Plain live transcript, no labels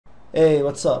Hey,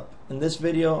 what's up? In this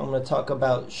video, I'm going to talk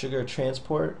about sugar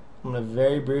transport. I'm going to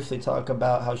very briefly talk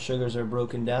about how sugars are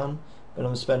broken down, but I'm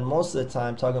going to spend most of the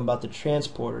time talking about the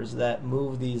transporters that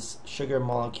move these sugar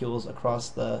molecules across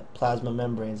the plasma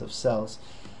membranes of cells.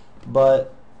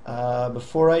 But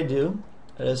before I do,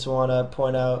 I just want to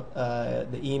point out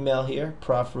the email here,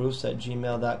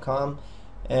 profroofs@gmail.com,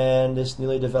 and this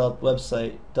newly developed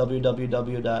website,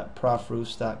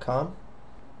 www.profroofs.com.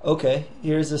 Okay,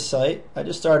 here's the site. I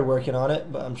just started working on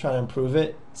it, but I'm trying to improve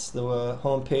it. It's the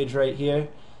home page right here.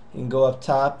 You can go up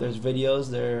top. There's videos.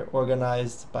 They're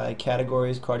organized by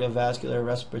categories: cardiovascular,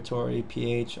 respiratory,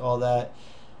 pH, all that.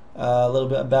 A little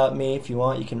bit about me. If you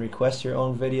want, you can request your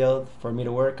own video for me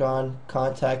to work on.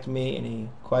 Contact me, any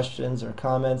questions or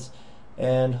comments,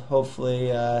 and hopefully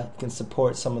you can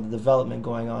support some of the development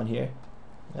going on here.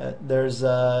 There's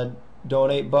a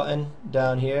donate button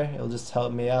down here. It'll just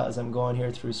help me out as I'm going here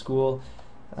through school.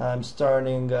 I'm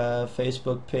starting a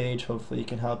Facebook page. Hopefully you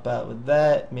can help out with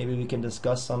that. Maybe we can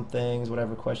discuss some things,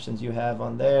 whatever questions you have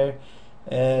on there.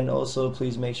 And also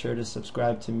please make sure to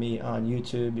subscribe to me on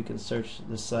YouTube. You can search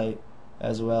the site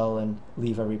as well and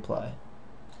leave a reply.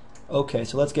 Okay,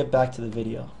 so let's get back to the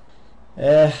video.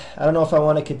 I don't know if I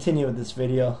want to continue with this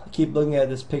video. I keep looking at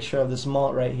this picture of this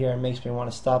malt right here. It makes me want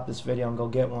to stop this video and go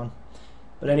get one.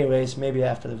 But anyways, maybe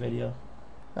after the video.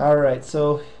 Alright,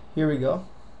 so here we go.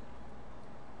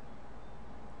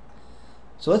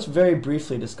 So let's very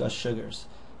briefly discuss sugars.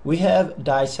 We have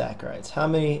disaccharides. How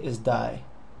many is di?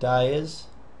 Di is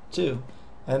 2.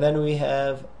 And then we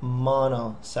have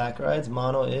monosaccharides.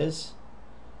 Mono is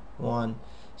 1.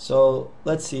 So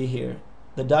let's see here.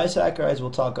 The disaccharides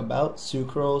we'll talk about: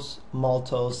 sucrose,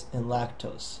 maltose, and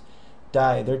lactose.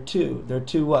 Di, they're 2. They're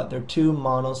 2 what? They're 2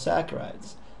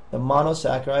 monosaccharides. The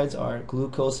monosaccharides are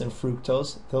glucose and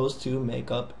fructose. Those two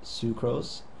make up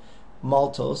sucrose.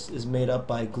 Maltose is made up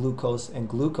by glucose and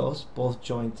glucose, both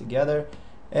joined together.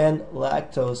 And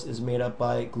lactose is made up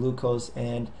by glucose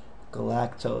and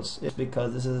galactose. It's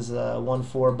because this is a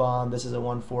 1,4 bond, this is a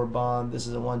 1,4 bond, this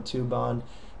is a 1,2 bond,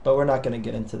 but we're not going to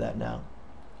get into that now.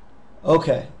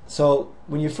 Okay, so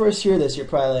when you first hear this, you're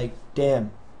probably like,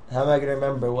 damn, how am I going to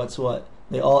remember what's what?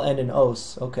 They all end in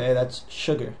ose. Okay, that's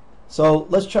sugar. So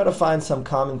let's try to find some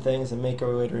common things and make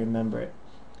our way to remember it.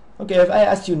 Okay, if I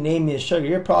asked you name me a sugar,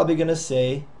 you're probably going to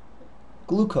say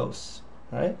glucose,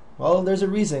 right? Well, there's a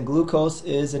reason. Glucose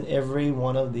is in every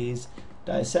one of these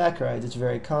disaccharides. It's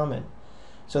very common.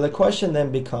 So the question then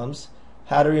becomes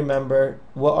how to remember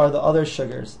what are the other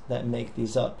sugars that make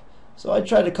these up. So I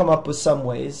tried to come up with some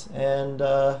ways, and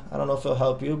I don't know if it'll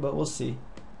help you, but we'll see.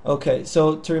 Okay,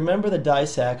 so to remember the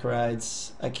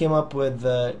disaccharides, I came up with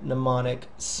the mnemonic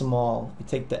SMALL. You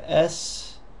take the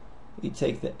S, you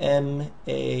take the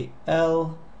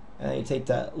M-A-L, and you take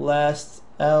that last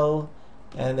L,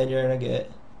 and then you're going to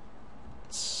get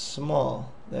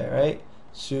small there, right?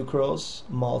 Sucrose,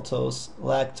 maltose,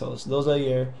 lactose. Those are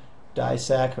your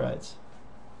disaccharides.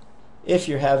 If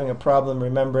you're having a problem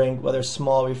remembering whether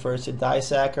small refers to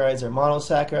disaccharides or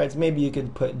monosaccharides, maybe you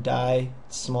could put di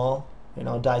small. You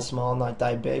know, die small, not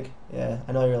die big. Yeah,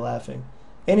 I know you're laughing.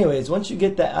 Anyways, once you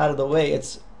get that out of the way,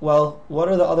 it's, well, what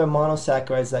are the other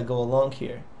monosaccharides that go along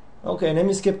here? Okay, let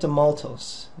me skip to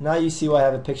maltose. Now you see why I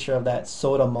have a picture of that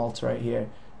soda malt right here.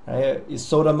 Right?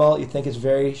 Soda malt, you think it's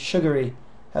very sugary,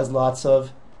 has lots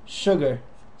of sugar.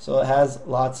 So it has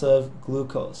lots of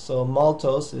glucose. So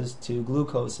maltose is 2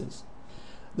 glucoses.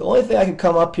 The only thing I can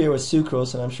come up here with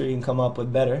sucrose, and I'm sure you can come up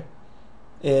with better,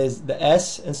 is the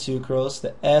S in sucrose,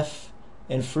 the F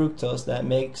and fructose. That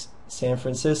makes San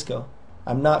Francisco.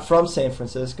 I'm not from San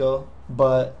Francisco,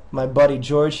 but my buddy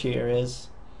George here is.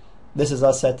 This is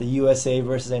us at the USA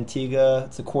versus Antigua.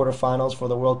 It's the quarterfinals for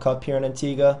the World Cup here in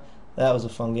Antigua. That was a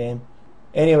fun game.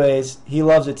 Anyways, he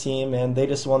loves the team and they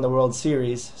just won the World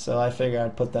Series, so I figured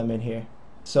I'd put them in here.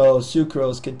 So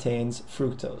sucrose contains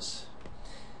fructose.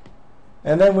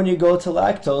 And then when you go to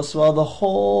lactose, well, the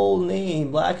whole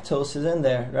name, lactose, is in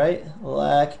there, right?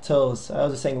 Lactose. I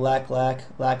was just saying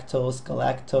lactose,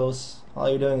 galactose. All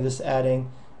you're doing is just adding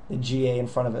the GA in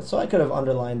front of it. So I could have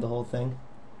underlined the whole thing.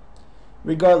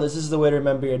 Regardless, this is the way to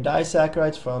remember your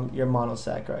disaccharides from your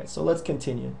monosaccharides. So let's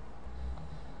continue.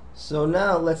 So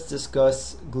now let's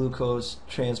discuss glucose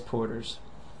transporters.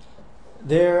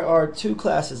 There are 2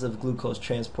 classes of glucose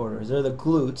transporters. There are the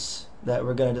GLUTs that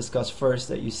we're going to discuss first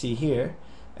that you see here,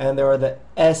 and there are the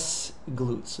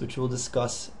SGLTs, which we'll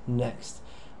discuss next.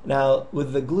 Now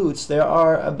with the GLUTs, there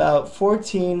are about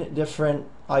 14 different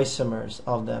isomers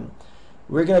of them.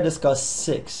 We're going to discuss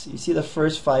 6. You see the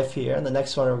first 5 here, and the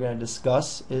next one we're going to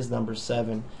discuss is number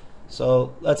 7.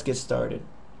 So let's get started.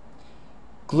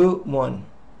 GLUT 1.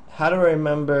 how do I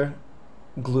remember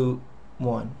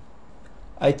GLUT1?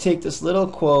 I take this little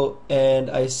quote and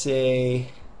I say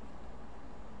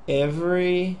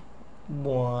everyone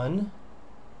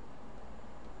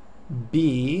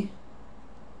be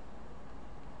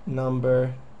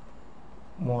number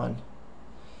 1.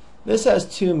 This has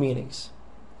two meanings.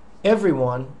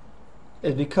 Everyone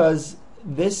is because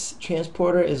this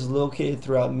transporter is located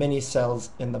throughout many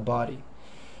cells in the body.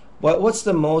 What's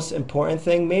the most important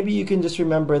thing? Maybe you can just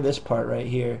remember this part right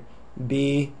here,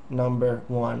 B number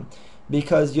 1,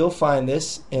 because you'll find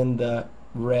this in the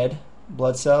red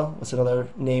blood cell. What's another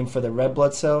name for the red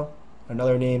blood cell?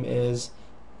 Another name is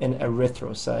an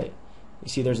erythrocyte. You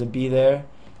see there's a B there.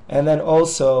 And then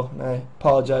also, and I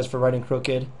apologize for writing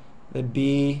crooked, the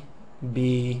B.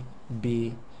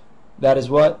 That is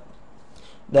what?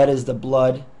 That is the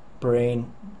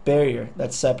blood-brain barrier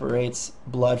that separates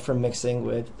blood from mixing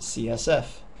with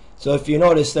CSF. So if you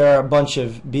notice, there are a bunch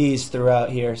of B's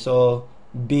throughout here. So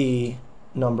B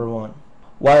number 1.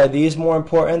 Why are these more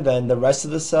important than the rest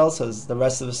of the cells? Because the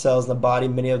rest of the cells in the body,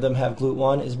 many of them have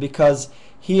GLUT1, is because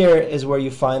here is where you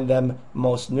find them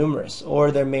most numerous,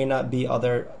 or there may not be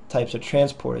other types of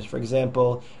transporters. For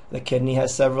example, the kidney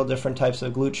has several different types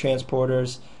of GLUT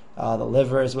transporters, the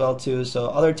liver as well too. So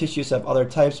other tissues have other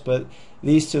types, but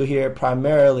these two here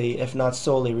primarily, if not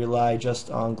solely, rely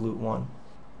just on GLUT1.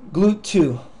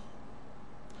 GLUT2.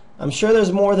 I'm sure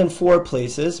there's more than 4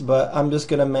 places, but I'm just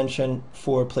going to mention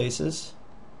 4 places.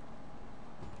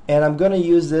 And I'm going to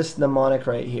use this mnemonic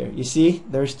right here. You see,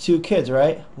 there's 2 kids,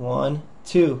 right? 1,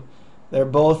 2. They're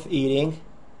both eating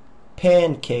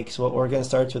pancakes. What organ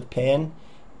starts with pan?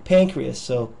 Pancreas.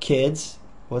 So kids,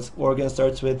 what organ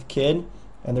starts with kid?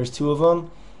 And there's 2 of them.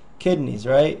 Kidneys,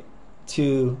 right?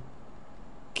 2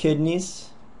 kidneys.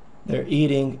 They're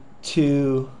eating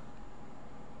 2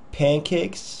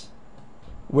 pancakes.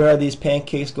 Where are these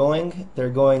pancakes going? They're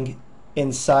going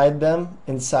inside them,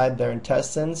 inside their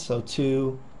intestines. So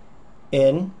 2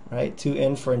 in, right? 2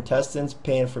 in for intestines,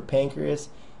 pan for pancreas,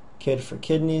 kid for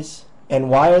kidneys. And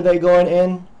why are they going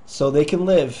in? So they can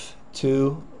live.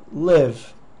 To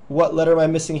live. What letter am I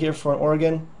missing here for an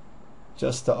organ?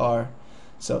 Just the R.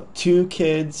 So 2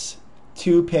 kids,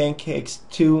 2 pancakes,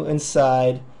 2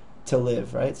 inside to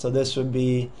live, right? So this would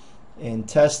be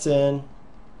intestine,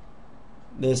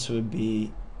 this would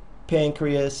be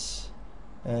pancreas,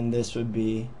 and this would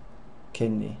be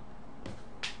kidney.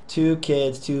 2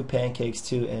 kids, 2 pancakes,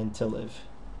 2 in to live.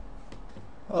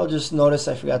 I'll just notice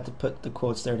I forgot to put the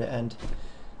quotes there to end.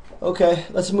 Okay,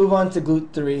 let's move on to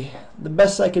GLUT3. The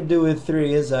best I could do with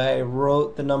 3 is I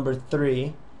wrote the number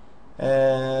 3,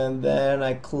 and then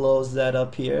I closed that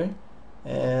up here,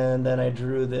 and then I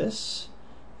drew this,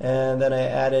 and then I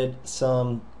added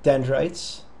some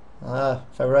dendrites.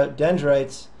 If I write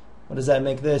dendrites, what does that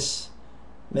make this?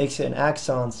 Makes it an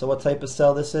axon. So what type of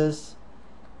cell this is?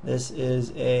 This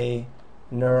is a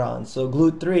neuron. So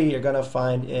GLUT3 you're going to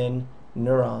find in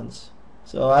neurons.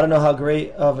 So I don't know how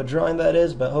great of a drawing that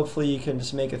is, but hopefully you can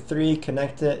just make a 3,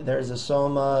 connect it. There's a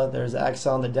soma, there's the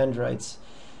axon, the dendrites.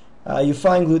 You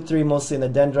find GLUT3 mostly in the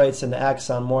dendrites and the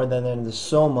axon more than in the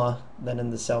soma, than in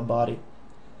the cell body.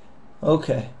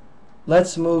 Okay,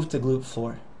 let's move to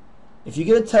GLUT4. If you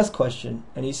get a test question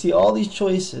and you see all these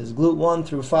choices, GLUT1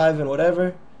 through 5 and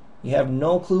whatever, you have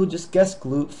no clue, just guess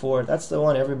GLUT4. That's the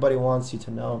one everybody wants you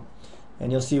to know,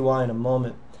 and you'll see why in a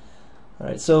moment.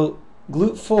 Alright, so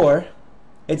GLUT4,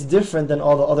 it's different than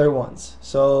all the other ones.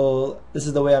 So this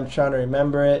is the way I'm trying to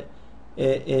remember it.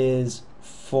 It is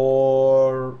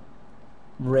foreign.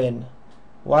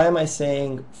 Why am I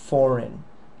saying foreign?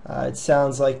 It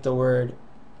sounds like the word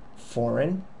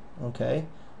foreign. Okay,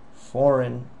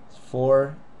 foreign,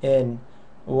 foreign.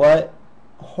 What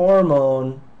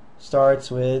hormone starts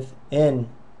with in?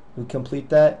 We complete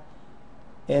that.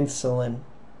 Insulin.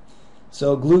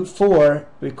 So GLUT4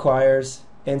 requires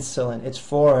insulin. It's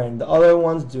foreign. The other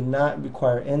ones do not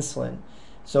require insulin.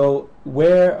 So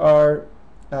where are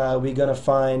we going to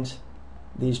find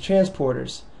these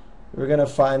transporters? We're going to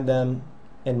find them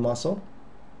in muscle,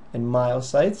 in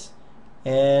myocytes,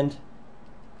 and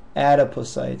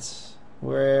adipocytes.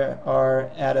 Where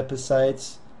are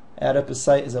adipocytes?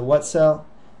 Adipocyte is a what cell?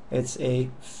 It's a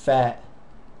fat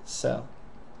cell.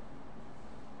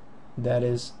 That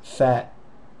is fat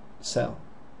cell.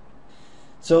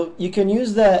 So you can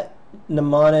use that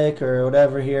mnemonic or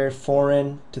whatever here,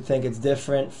 foreign, to think it's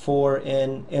different,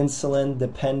 foreign, insulin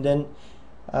dependent.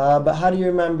 But how do you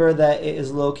remember that it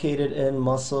is located in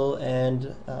muscle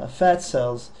and fat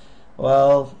cells?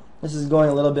 Well, this is going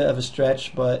a little bit of a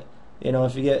stretch, but you know,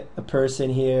 if you get a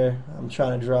person here, I'm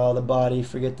trying to draw the body,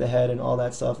 forget the head and all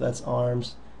that stuff, that's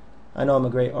arms, I know I'm a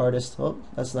great artist. Oh,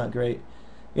 that's not great.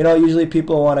 You know, usually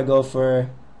people want to go for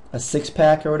a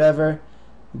 6-pack or whatever,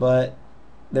 but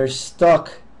they're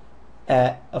stuck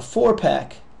at a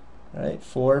 4-pack, right?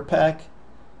 4-pack,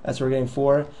 that's what we're getting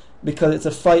 4, because it's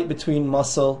a fight between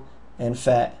muscle and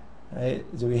fat, right?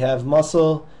 Do we have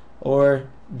muscle or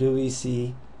do we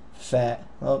see fat?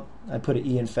 Oh, I put an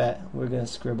E in fat. We're going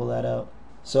to scribble that out.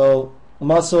 So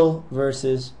muscle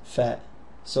versus fat.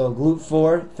 So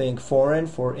GLUT4, think foreign,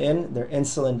 for in, they're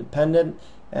insulin dependent,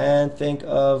 and think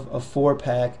of a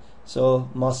 4-pack, so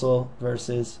muscle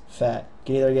versus fat. You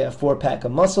can either get a 4-pack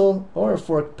of muscle or a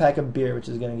 4-pack of beer, which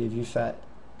is going to give you fat.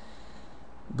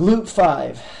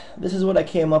 GLUT5. This is what I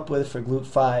came up with for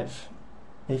GLUT5.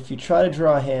 If you try to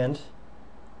draw a hand,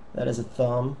 that is a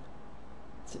thumb,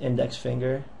 it's an index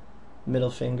finger,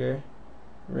 middle finger,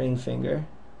 ring finger,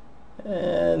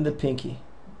 and the pinky.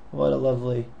 What a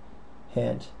lovely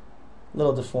hand. A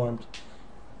little deformed.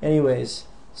 Anyways,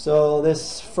 so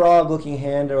this frog looking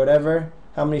hand or whatever,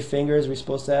 how many fingers are we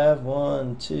supposed to have?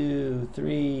 1, 2,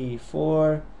 3,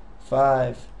 4,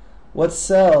 5. What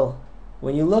cell,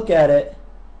 when you look at it,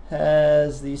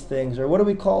 has these things? Or what do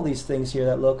we call these things here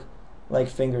that look like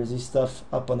fingers? These stuff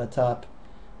up on the top.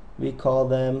 We call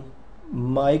them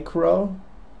microvilli.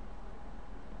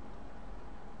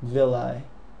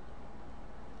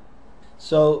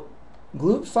 So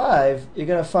GLUT5 you're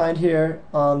going to find here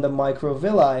on the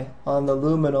microvilli, on the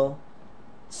luminal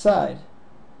side.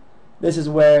 This is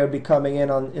where it would be coming in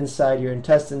on inside your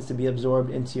intestines to be absorbed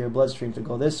into your bloodstream to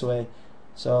go this way.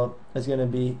 So it's going to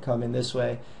be coming this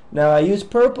way. Now I use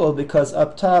purple because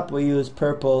up top we use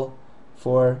purple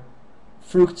for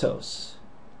fructose.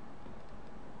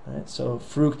 Right, so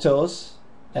fructose,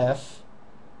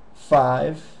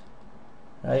 F5,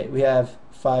 right? We have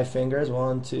 5 fingers,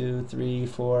 1, 2, 3,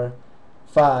 4,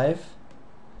 5,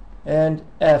 and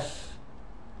F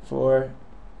for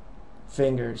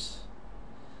fingers.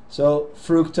 So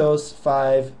fructose,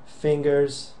 5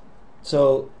 fingers.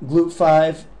 So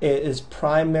GLUT5 is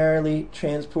primarily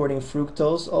transporting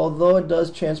fructose, although it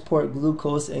does transport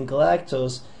glucose and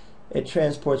galactose. It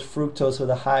transports fructose with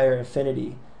a higher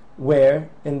affinity, where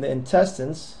in the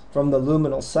intestines from the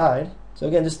luminal side. So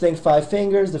again, just think 5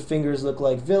 fingers. The fingers look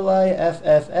like villi, F,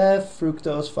 F, F,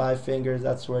 fructose, 5 fingers.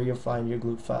 That's where you'll find your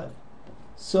GLUT5.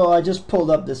 So I just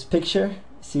pulled up this picture. You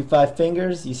see 5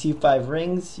 fingers, you see 5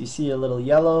 rings, you see a little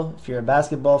yellow. If you're a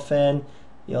basketball fan,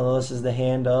 you'll know this is the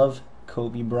hand of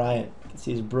Kobe Bryant. You can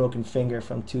see his broken finger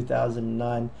from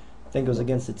 2009. I think it was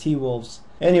against the T-Wolves.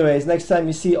 Anyways, next time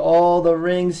you see all the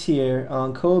rings here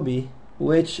on Kobe,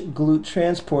 which GLUT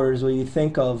transporters will you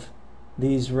think of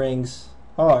these rings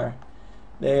are?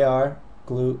 They are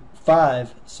GLUT5.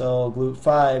 So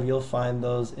GLUT5, you'll find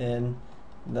those in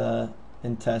the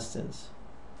intestines.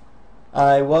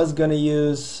 I was going to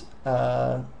use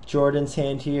Jordan's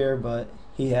hand here, but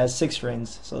he has 6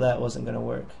 rings, so that wasn't going to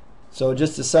work. So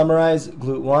just to summarize,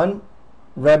 GLUT1,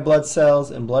 red blood cells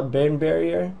and blood-brain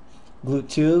barrier.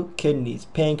 GLUT2, kidneys,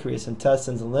 pancreas,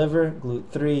 intestines, and liver.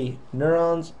 GLUT3,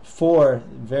 neurons. 4,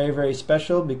 very, very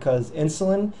special because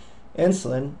insulin.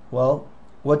 Insulin, well,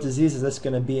 what disease is this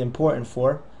going to be important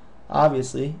for?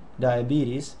 Obviously,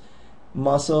 diabetes.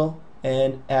 Muscle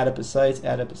and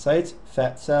adipocytes,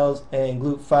 fat cells, and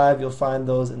GLUT5, you'll find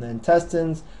those in the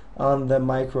intestines on the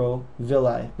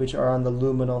microvilli, which are on the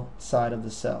luminal side of the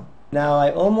cell. Now,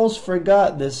 I almost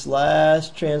forgot this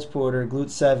last transporter,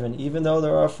 GLUT7, even though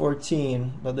there are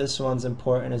 14, but this one's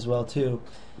important as well too.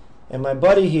 And my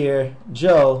buddy here,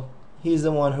 Joe, he's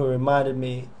the one who reminded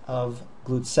me of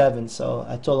GLUT7, so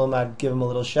I told him I'd give him a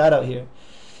little shout out here.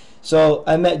 So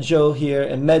I met Joe here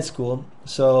in med school,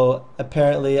 so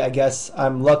apparently I guess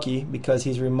I'm lucky because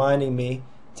he's reminding me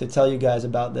to tell you guys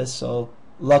about this, so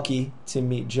lucky to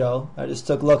meet Joe. I just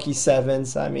took lucky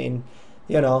 7s. I mean,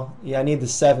 you know, yeah, I need the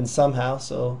 7 somehow,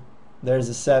 so there's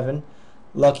a 7.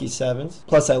 Lucky 7s.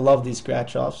 Plus I love these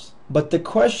scratch-offs. But the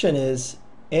question is,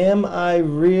 am I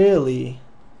really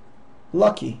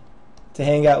lucky to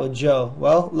hang out with Joe?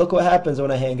 Well, look what happens when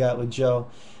I hang out with Joe.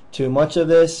 Too much of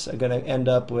this, I'm going to end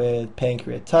up with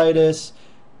pancreatitis,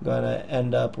 I'm going to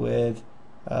end up with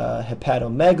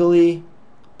hepatomegaly,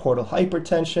 portal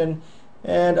hypertension,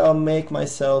 and I'll make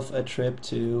myself a trip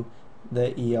to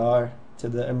the ER, to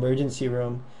the emergency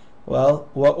room. Well,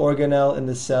 what organelle in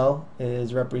the cell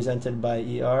is represented by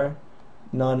ER?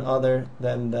 None other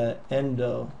than the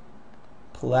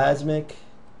endoplasmic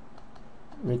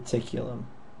reticulum.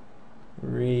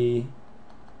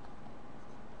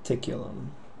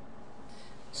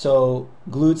 So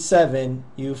GLUT7,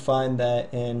 you find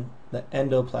that in the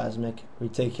endoplasmic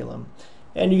reticulum.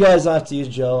 And you guys don't have to use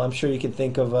Joe. I'm sure you can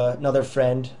think of another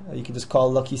friend. You can just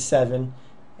call Lucky7,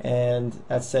 and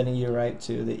that's sending you right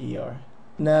to the ER.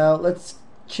 Now let's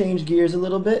change gears a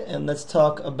little bit and let's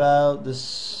talk about the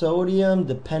sodium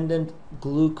dependent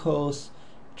glucose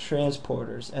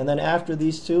transporters. And then after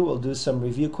these two, we'll do some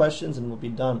review questions and we'll be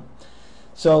done.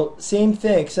 So same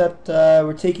thing, except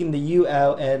we're taking the U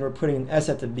out and we're putting an S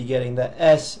at the beginning. The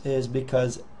S is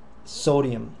because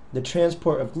sodium. The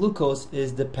transport of glucose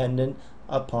is dependent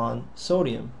upon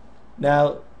sodium.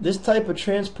 Now, this type of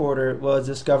transporter was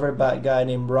discovered by a guy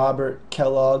named Robert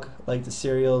Kellogg, like the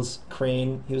cereal's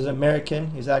Crane. He was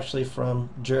American. He's actually from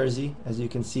Jersey, as you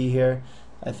can see here.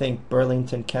 I think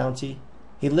Burlington County.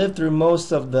 He lived through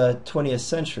most of the 20th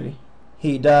century.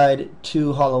 He died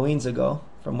 2 Halloweens ago,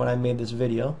 from when I made this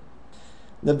video.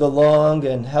 Lived a long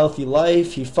and healthy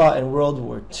life. He fought in World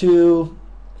War II.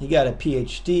 He got a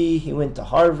PhD. He went to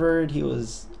Harvard. He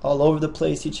was all over the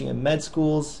place teaching in med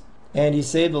schools. And he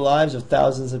saved the lives of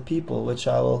thousands of people, which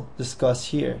I will discuss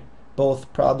here,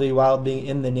 both probably while being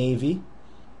in the Navy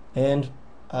and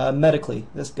medically.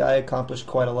 This guy accomplished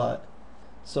quite a lot.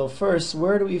 So first,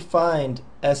 where do we find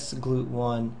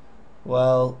SGLT1?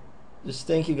 Well, just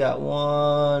think you got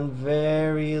one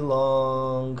very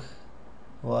long,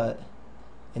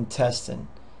 intestine.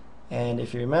 And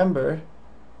if you remember,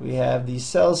 we have these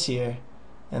cells here,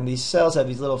 and these cells have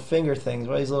these little finger things.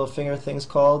 What are these little finger things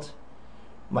called?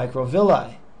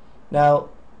 Microvilli. Now,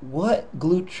 what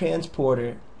GLUT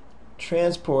transporter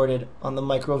transported on the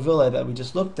microvilli that we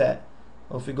just looked at?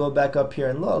 Well, if we go back up here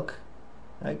and look,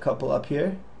 right, couple up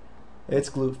here, it's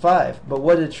GLUT5. But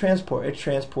what did it transport? It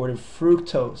transported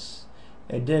fructose.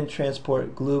 It didn't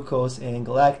transport glucose and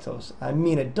galactose. I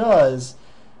mean, it does,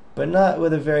 but not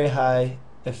with a very high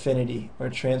affinity or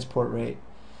transport rate.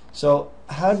 So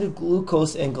how do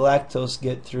glucose and galactose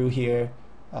get through here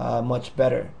much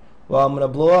better? Well, I'm going to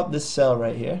blow up this cell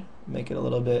right here, make it a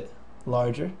little bit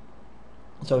larger.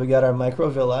 So we got our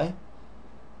microvilli,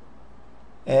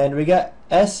 and we got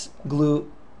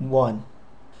SGLT1.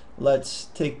 Let's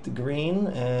take the green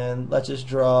and let's just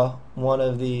draw one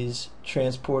of these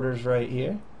transporters right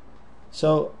here.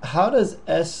 So how does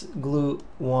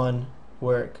SGLT1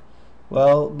 work?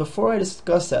 Well, before I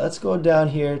discuss that, let's go down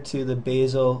here to the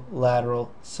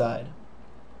basolateral side.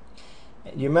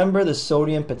 You remember the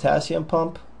sodium-potassium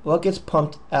pump? What gets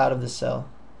pumped out of the cell?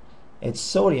 It's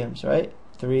sodiums, right?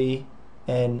 3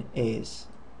 NAs.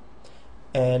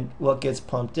 And what gets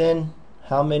pumped in?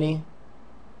 How many?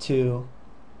 2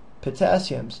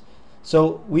 potassiums.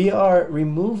 So we are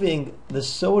removing the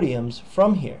sodiums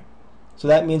from here. So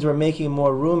that means we're making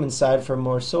more room inside for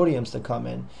more sodiums to come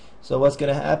in. So what's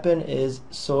going to happen is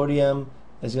sodium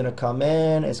is going to come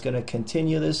in, it's going to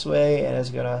continue this way, and it's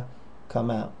going to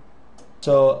come out.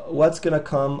 So what's going to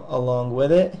come along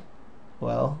with it?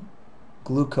 Well,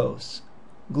 glucose.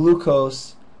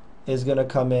 Glucose is going to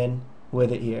come in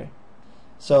with it here.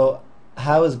 So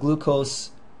how is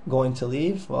glucose going to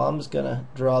leave? Well, I'm just going to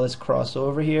draw this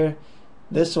crossover here.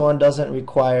 This one doesn't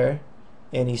require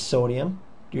any sodium.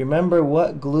 Do you remember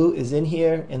what GLUT is in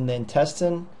here in the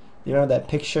intestine? Do you remember that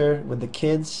picture with the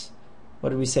kids? What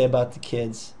did we say about the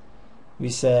kids? We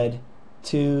said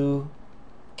 2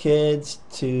 kids,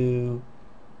 2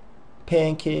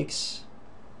 pancakes,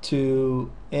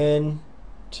 2 in,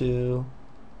 2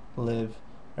 live,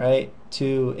 right?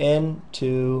 2 in,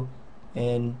 2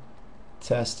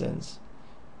 intestines.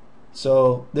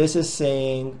 So this is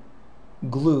saying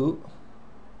GLUT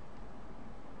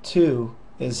 2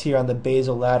 is here on the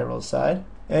basolateral side.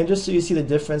 And just so you see the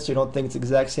difference, so you don't think it's the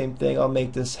exact same thing, I'll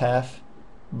make this half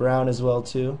brown as well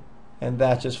too, and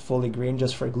that just fully green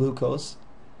just for glucose.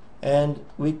 And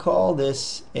we call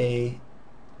this a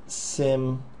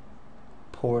sim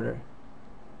porter.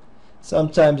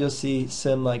 Sometimes you'll see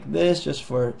sim like this just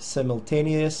for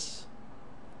simultaneous,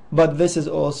 but this is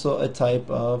also a type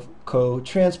of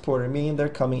co-transporter, meaning they're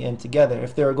coming in together.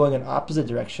 If they were going in opposite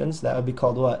directions, that would be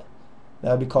called what?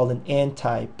 That would be called an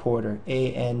anti-porter,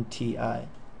 A-N-T-I.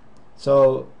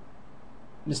 So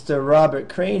Mr. Robert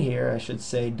Crane here, I should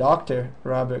say Dr.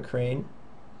 Robert Crane,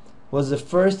 was the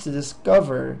first to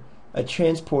discover a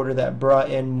transporter that brought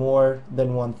in more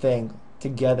than one thing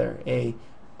together, a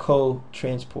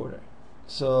co-transporter.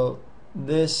 So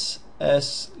this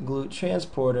S-GLUT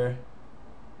transporter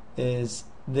is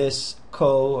this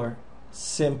co or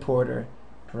symporter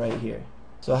right here.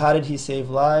 So how did he save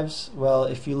lives? Well,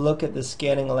 if you look at the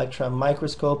scanning electron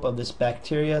microscope of this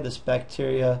bacteria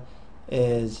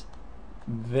is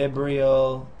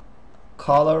Vibrio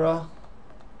cholera,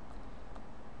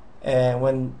 and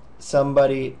when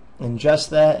somebody ingests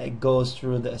that, it goes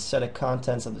through the acidic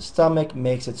contents of the stomach,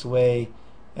 makes its way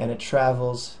and it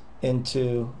travels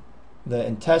into the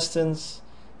intestines,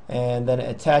 and then it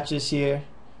attaches here,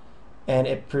 and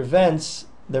it prevents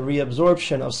the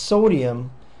reabsorption of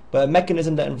sodium, but a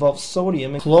mechanism that involves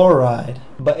sodium chloride,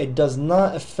 but it does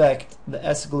not affect the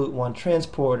SGLT1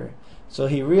 transporter. So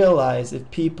he realized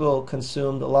if people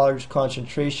consumed a large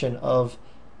concentration of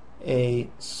a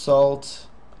salt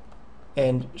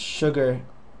and sugar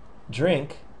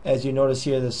drink, as you notice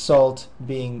here, the salt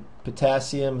being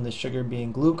potassium and the sugar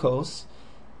being glucose,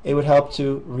 it would help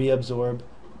to reabsorb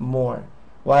more.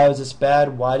 Why was this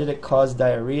bad? Why did it cause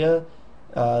diarrhea?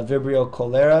 Vibrio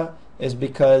cholera is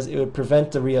because it would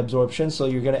prevent the reabsorption, so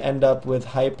you're going to end up with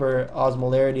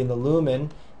hyperosmolarity in the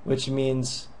lumen, which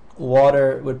means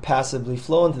water would passively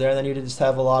flow into there, and then you'd just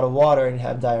have a lot of water and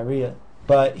have diarrhea.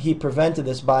 But he prevented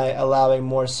this by allowing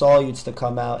more solutes to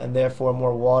come out and therefore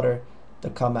more water to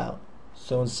come out.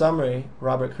 So in summary,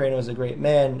 Robert Craner was a great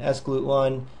man.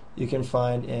 SGLT1 you can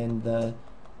find in the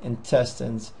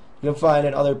intestines. You can find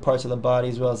in other parts of the body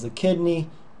as well as the kidney,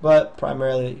 but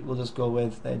primarily we'll just go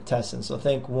with the intestine. So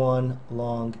think one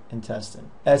long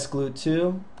intestine.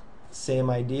 SGLT2, same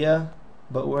idea,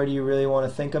 but where do you really want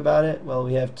to think about it? Well,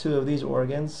 we have two of these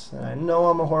organs, and I know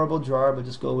I'm a horrible drawer, but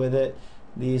just go with it.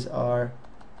 These are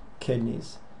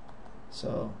kidneys.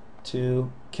 So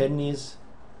 2 kidneys,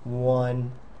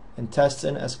 1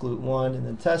 intestine, SGLT1 in the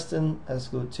intestine,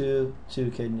 SGLT2,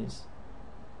 2 kidneys.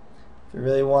 If you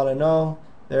really want to know,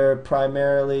 they're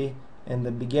primarily in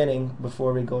the beginning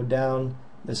before we go down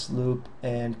this loop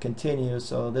and continue.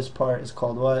 So this part is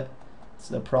called what? It's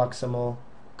the proximal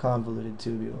convoluted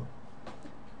tubule.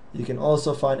 You can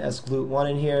also find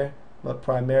SGLT1 in here, but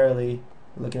primarily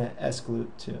we're looking at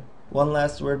SGLT2. One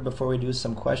last word before we do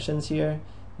some questions here.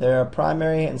 There are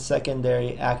primary and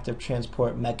secondary active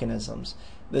transport mechanisms.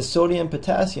 The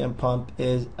sodium-potassium pump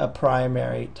is a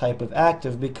primary type of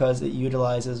active because it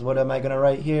utilizes, what am I going to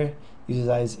write here?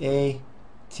 Utilizes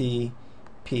ATP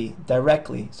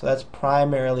directly. So that's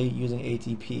primarily using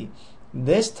ATP.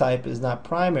 This type is not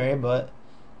primary, but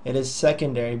it is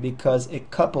secondary because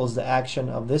it couples the action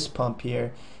of this pump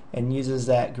here and uses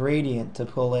that gradient to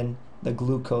pull in the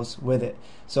glucose with it.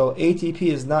 So ATP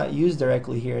is not used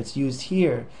directly here, it's used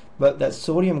here, but that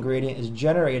sodium gradient is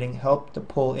generating help to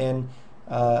pull in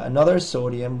another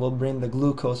sodium, will bring the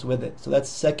glucose with it. So that's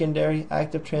secondary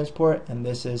active transport, and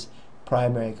this is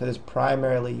primary because it's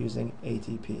primarily using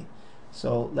ATP.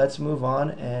 So let's move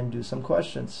on and do some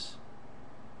questions.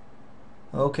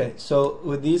 Okay, so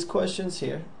with these questions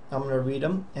here, I'm going to read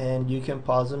them and you can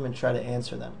pause them and try to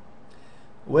answer them.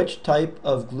 Which type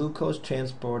of glucose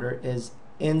transporter is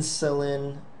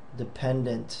insulin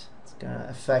dependent? It's going to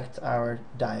affect our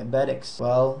diabetics.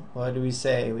 Well, what do we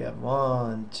say? We have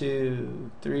 1,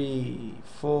 2, 3,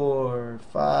 4,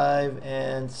 5,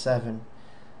 and 7.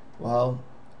 Well,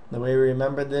 the way we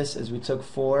remember this is we took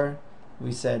 4,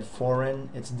 we said foreign,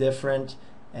 it's different,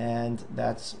 and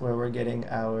that's where we're getting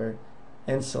our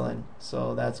insulin.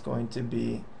 So that's going to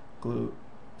be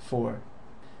GLUT4.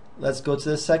 Let's go to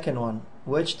the second one.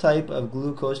 Which type of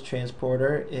glucose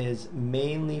transporter is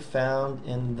mainly found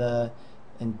in the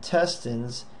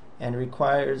intestines and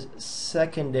requires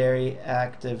secondary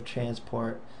active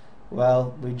transport?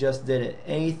 Well, we just did it.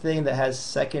 Anything that has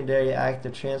secondary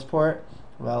active transport,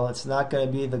 well, it's not going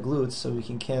to be the GLUTs, so we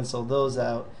can cancel those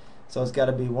out. So it's got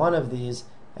to be one of these.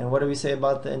 And what do we say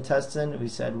about the intestine? We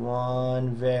said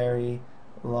one very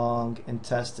long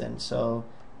intestine. So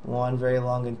one very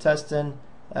long intestine,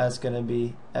 that's going to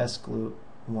be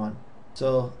SGLT1.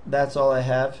 So that's all I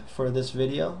have for this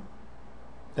video.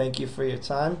 Thank you for your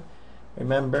time.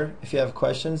 Remember, if you have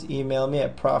questions, email me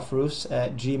at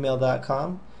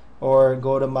profroofs@gmail.com or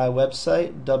go to my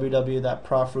website,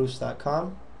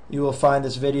 www.profroofs.com. You will find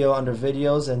this video under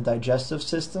videos and digestive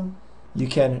system. You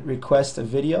can request a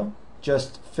video.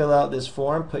 Just fill out this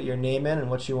form, put your name in and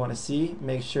what you want to see.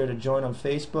 Make sure to join on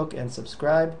Facebook and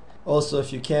subscribe. Also,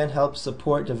 if you can, help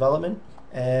support development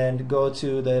and go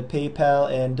to the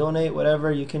PayPal and donate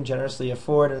whatever you can generously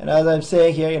afford. And as I'm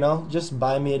saying here, just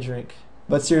buy me a drink.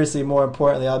 But seriously, more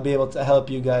importantly, I'll be able to help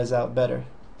you guys out better.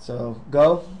 So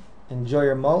go, enjoy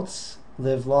your malts,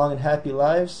 live long and happy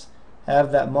lives.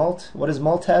 Have that malt. What does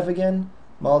malt have again?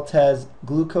 Malt has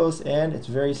glucose and it's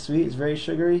very sweet, it's very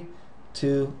sugary,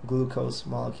 2 glucose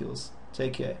molecules.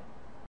 Take care.